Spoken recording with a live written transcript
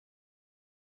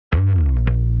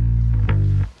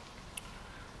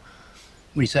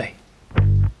What do you say?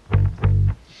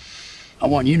 I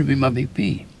want you to be my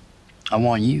VP. I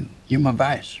want you. You're my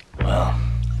vice. Well,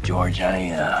 George,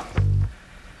 I'm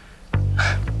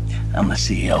the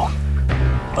CEO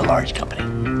of a large company.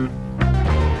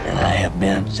 And I have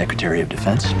been Secretary of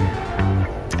Defense.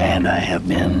 And I have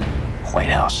been White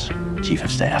House Chief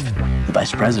of Staff. The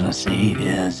Vice Presidency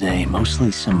is a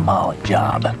mostly symbolic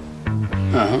job.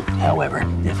 However,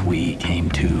 if we came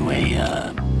to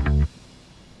a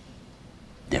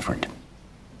different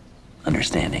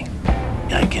understanding,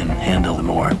 I can handle the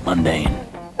more mundane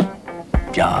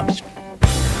jobs,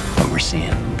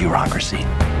 overseeing bureaucracy,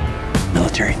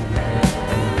 military,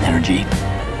 energy,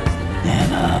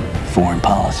 and foreign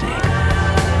policy.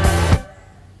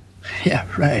 Yeah,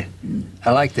 right.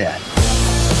 I like that.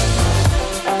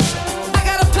 I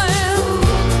got a plan.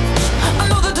 I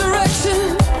know the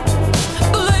direction,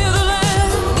 the lay of the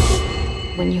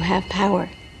land. When you have power,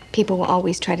 people will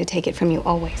always try to take it from you,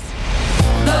 always.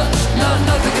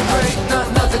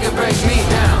 Nothing can break me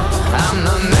down. I'm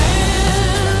the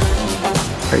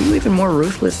man. Are you even more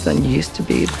ruthless than you used to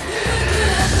be?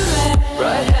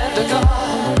 Right hand to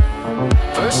God,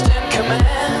 first in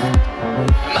command.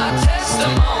 My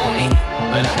testimony,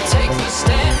 when I take the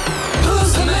stand.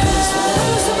 Who's the man?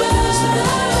 Who's the man? Who's the man?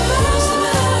 Who's the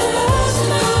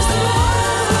man? Who's the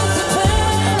man? Who's the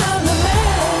man? I'm the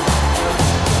man.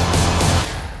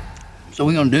 So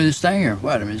we gonna do this thing or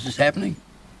what? I mean, is this happening?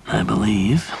 I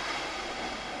believe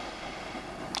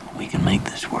we can make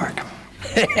this work.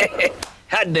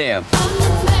 Hot damn.